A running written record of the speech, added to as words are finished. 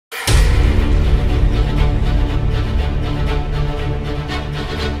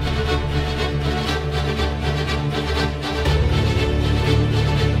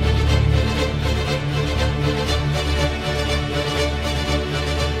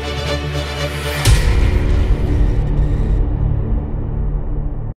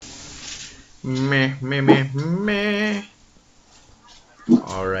meh.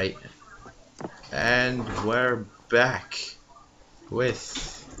 Alright. And we're back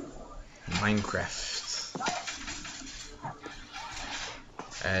with Minecraft.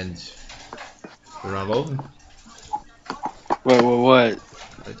 And Ronald. Wait, what?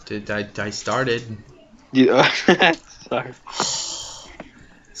 I started. You, sorry.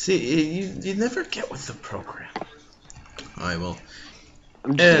 See, you never get with the program. Alright, well.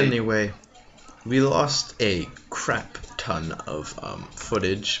 I'm just saying. Anyway, we lost a crap ton of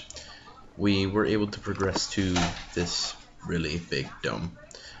footage. We were able to progress to this really big dome.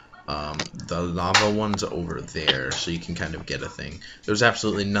 The lava one's over there, so you can kind of get a thing. There's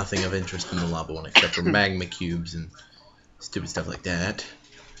absolutely nothing of interest in the lava one except for magma cubes and stupid stuff like that.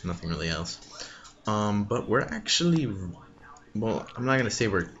 Nothing really else. But we're actually, well, I'm not gonna say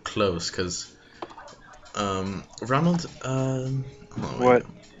we're close, cause Ronald, What?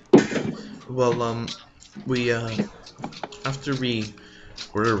 Well, we after we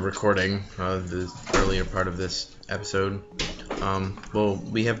were recording the earlier part of this episode, well,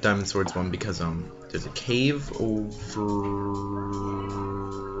 we have diamond swords one because there's a cave over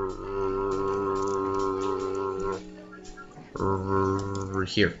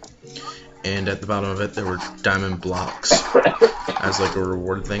here, and at the bottom of it there were diamond blocks as like a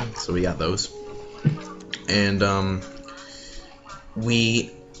reward thing, so we got those. And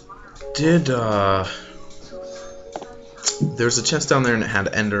we did there's a chest down there and it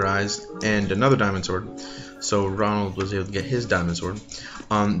had ender eyes and another diamond sword, so Ronald was able to get his diamond sword.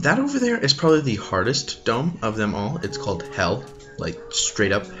 That over there is probably the hardest dome of them all. It's called Hell, like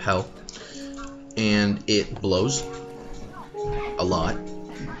straight up Hell, and it blows a lot.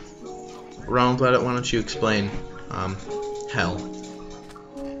 Ronald, why don't you explain Hell?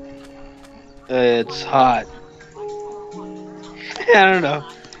 It's hot. I don't know.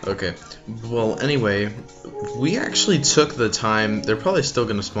 Okay, well, anyway, we actually took the time. They're probably still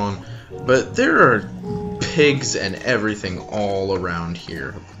gonna spawn, but there are pigs and everything all around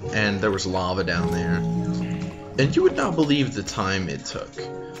here, and there was lava down there, and you would not believe the time it took.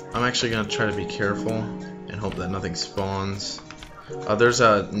 I'm actually gonna try to be careful and hope that nothing spawns. There's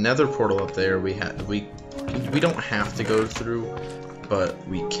a nether portal up there. We don't have to go through, but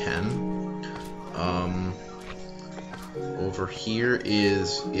we can. Over here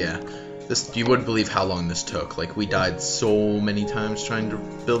is, yeah, this, you wouldn't believe how long this took. Like, we died so many times trying to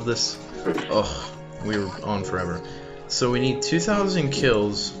build this. Ugh, we were on forever. So we need 2,000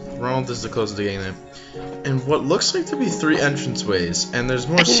 kills. Ronald is the closest to getting there. And what looks like to be 3 entranceways, and there's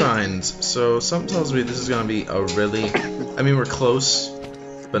more signs, so something tells me this is gonna be a really, I mean, we're close,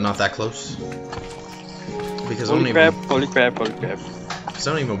 but not that close. Because Holy crap. because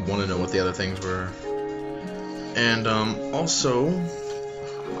I don't even want to know what the other things were. And also,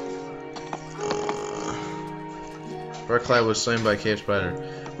 Barclay was slain by a cave spider.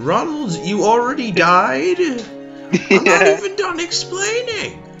 Ronald, you already died? I'm not even done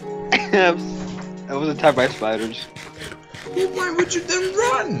explaining. I was attacked by spiders. Well, why would you then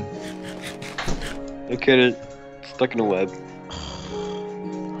run? I couldn't. Stuck in a web.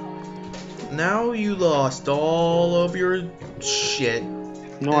 Now you lost all of your shit.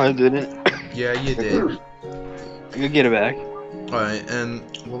 No, I didn't. Yeah, you did. You get it back. Alright, and,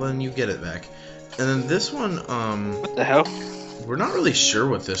 well, then you get it back. And then this one, What the hell? we're not really sure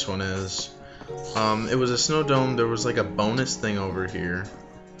what this one is. It was a snow dome. There was like a bonus thing over here.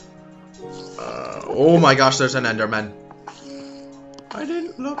 Oh my gosh, there's an Enderman. I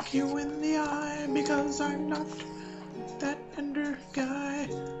didn't look you in the eye because I'm not that Ender guy.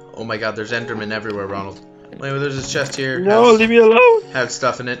 Oh my god, there's Enderman everywhere, Ronald. Wait, there's a chest here. No, leave me alone. Had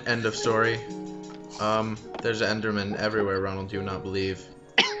stuff in it. End of story. There's an Enderman everywhere, Ronald. Do not believe.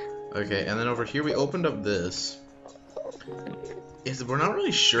 Okay, and then over here we opened up this. We're not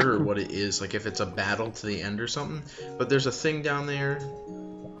really sure what it is, like if it's a battle to the end or something. But there's a thing down there,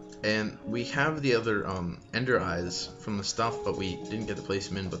 and we have the other Ender eyes from the stuff, but we didn't get to place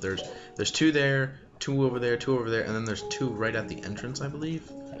them in. But there's 2 there, 2 over there, 2 over there, and then there's 2 right at the entrance, I believe.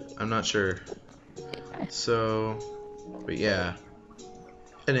 I'm not sure. So, but yeah.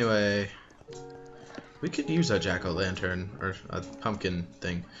 Anyway, we could use a jack-o'-lantern or a pumpkin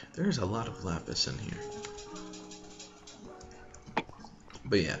thing. There's a lot of lapis in here.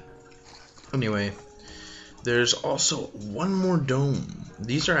 But yeah. Anyway, there's also one more dome.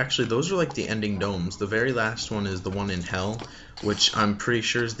 Those are like the ending domes. The very last one is the one in Hell, which I'm pretty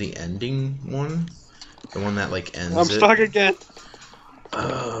sure is the ending one. The one that like ends I'm stuck again.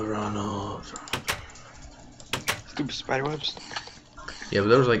 Oh, Ronald. Stupid spider webs. Yeah, but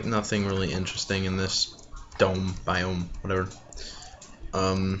there was like nothing really interesting in this dome, biome, whatever.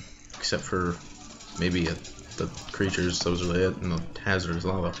 Except for maybe the creatures, those are it, and the hazardous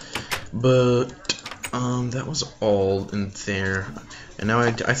lava. But that was all in there. And now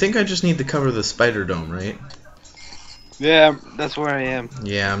I think I just need to cover the spider dome, right? Yeah, that's where I am.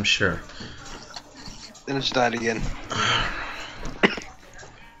 Yeah, I'm sure. Then it's died again.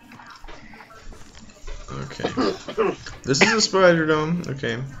 Okay. This is a spider dome.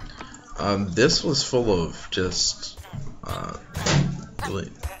 Okay. This was full of just really.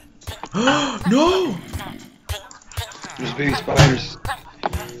 No! There's baby spiders.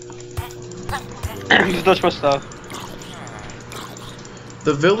 Just touch my stuff.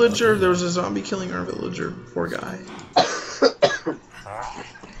 The villager, there was a zombie killing our villager. Poor guy.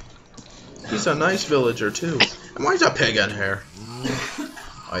 He's a nice villager too. And why's a pig in here?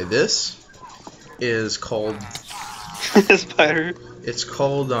 Alright, this is called Spider. it's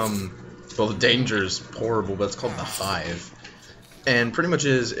called well, the danger's horrible, but it's called the Hive. And pretty much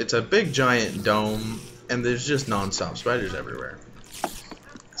it's a big giant dome and there's just non-stop spiders everywhere.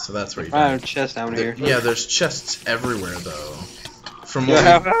 So that's where you I have a chest down here. Yeah, there's chests everywhere though. From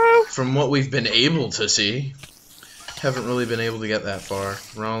what we've been able to see. Haven't really been able to get that far.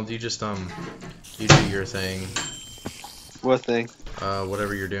 Ronald, you just you do your thing. What thing?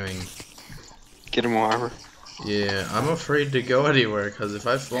 Whatever you're doing. Get him more armor. Yeah, I'm afraid to go anywhere because if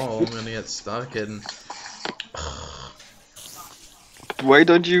I fall, I'm gonna get stuck and. Why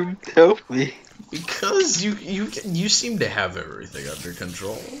don't you help me? Because you seem to have everything under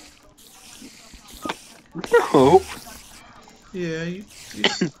control. No. Yeah,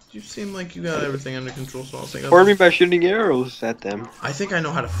 you seem like you got everything under control. So I'll think. Or me by shooting arrows at them. I think I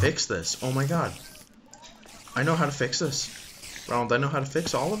know how to fix this. Oh my god. I know how to fix this. Ronald, I know how to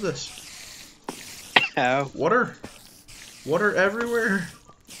fix all of this. How? Water. Water everywhere.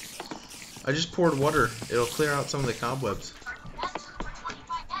 I just poured water. It'll clear out some of the cobwebs.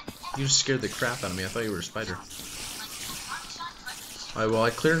 You just scared the crap out of me. I thought you were a spider. Alright, well, I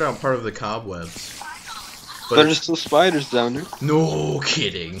cleared out part of the cobwebs. But there's still spiders down there. No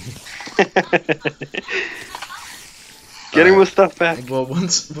kidding. Getting my stuff back. Well,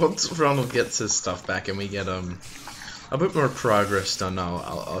 once Ronald gets his stuff back and we get a bit more progress done,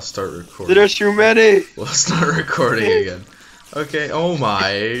 I'll start recording. There's too many. We'll start recording again. Okay. Oh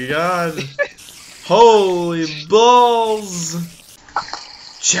my god. Holy balls!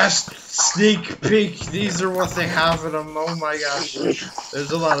 Just sneak peek. These are what they have in them. Oh my gosh.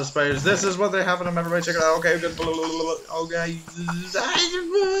 There's a lot of spiders. This is what they have in them. Everybody check it out. Okay, good. Okay.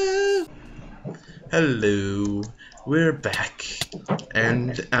 Hello. We're back.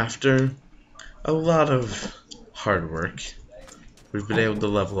 And after a lot of hard work, we've been able to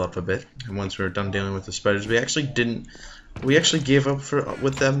level up a bit. And once we were done dealing with the spiders, we actually gave up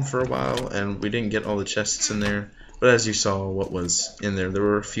with them for a while, and we didn't get all the chests in there. But as you saw what was in there, there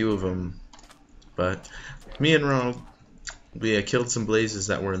were a few of them. But me and Ronald, we killed some blazes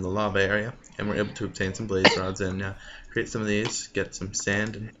that were in the lava area, and we're able to obtain some blaze rods and create some of these, get some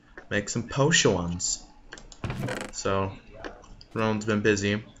sand, and make some potions. So Ronald's been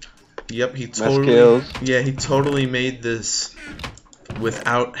busy. Yep, he totally made this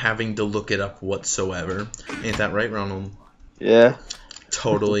without having to look it up whatsoever. Ain't that right, Ronald? Yeah.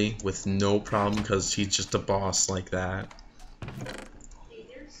 Totally, with no problem, because he's just a boss like that.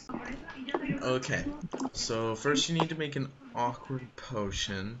 Okay, so first you need to make an awkward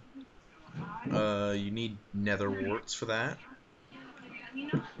potion. You need nether warts for that.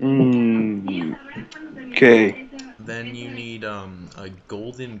 Okay. Then you need a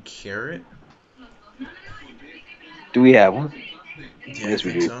golden carrot. Do we have one? Yeah, Yes,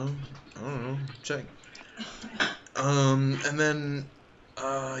 we do. so. I don't know. Check. And then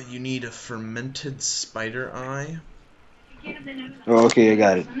you need a fermented spider eye. Oh, okay, I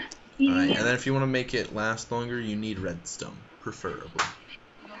got it. Alright, and then if you want to make it last longer, you need redstone, preferably.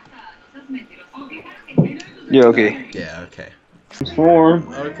 Yeah, okay. Yeah, okay.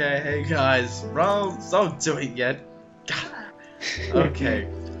 Transform. Okay, hey guys, don't do it yet. Okay,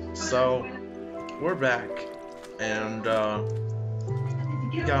 so we're back, and got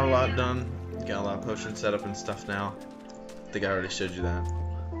a lot done. Got a lot of potions set up and stuff now. I think I already showed you that.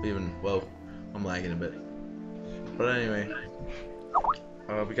 Well, I'm lagging a bit. But anyway,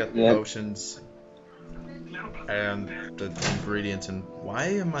 we got the potions and the ingredients. And why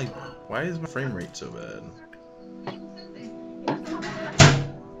is my frame rate so bad?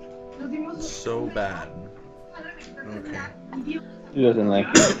 So bad. Okay. He doesn't like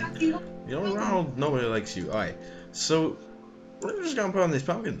it. You know, Ronald, nobody likes you. Alright, so we're just gonna put on these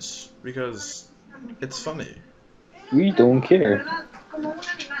pumpkins because it's funny. We don't care.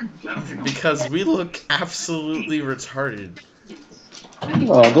 Because we look absolutely retarded.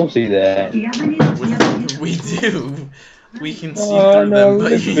 Oh, don't say that. We do. We can see Oh, through no, them, you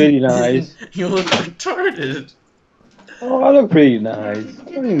but look pretty nice. you look retarded. Oh, I look pretty nice.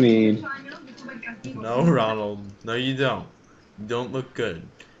 What do you mean? No, Ronald. No, you don't. You don't look good.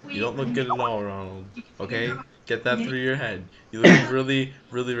 You don't look good at all, Ronald. Okay? Get that through your head. You look really,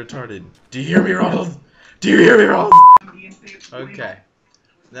 really retarded. Do you hear me, Ronald? Do you hear me, Ronald? Okay.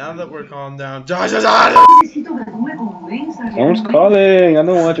 Now that we're calmed down. Someone's calling. I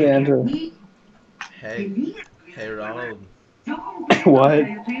don't want to answer. Hey. Hey, Ronald. What?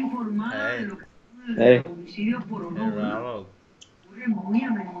 Hey. Hey. Hey, Ronald.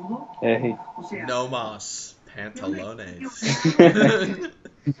 Hey. No mas pantalones.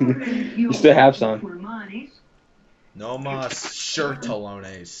 You still have some. No mas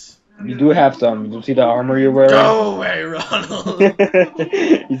shirtalones. You do have some. You see the armor you're wearing? Go away, Ronald.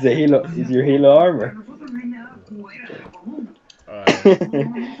 It's a halo. It's your halo armor. Alright.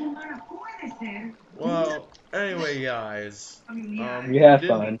 Well, anyway, guys. You have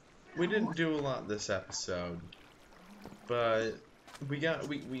fun. We didn't do a lot this episode, but we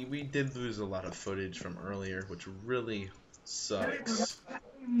did lose a lot of footage from earlier, which really sucks.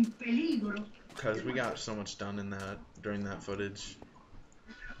 Because we got so much done during that footage.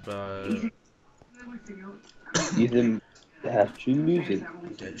 But You didn't have to lose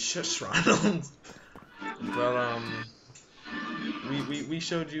it. Shush, Ronald. But we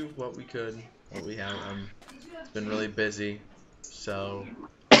showed you what we could, what we have. Been really busy, so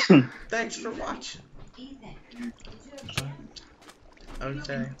thanks for watching.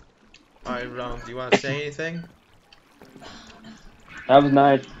 Okay. Alright, Ronald, do you want to say anything? Have a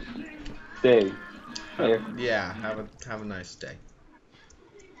nice day. Here. Yeah, have a nice day.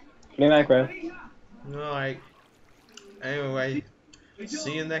 Play Minecraft. Alright. Anyway,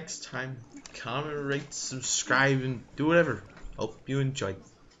 see you next time. Comment, rate, subscribe, and do whatever. Hope you enjoyed.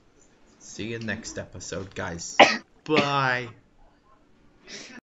 See you next episode, guys. Bye.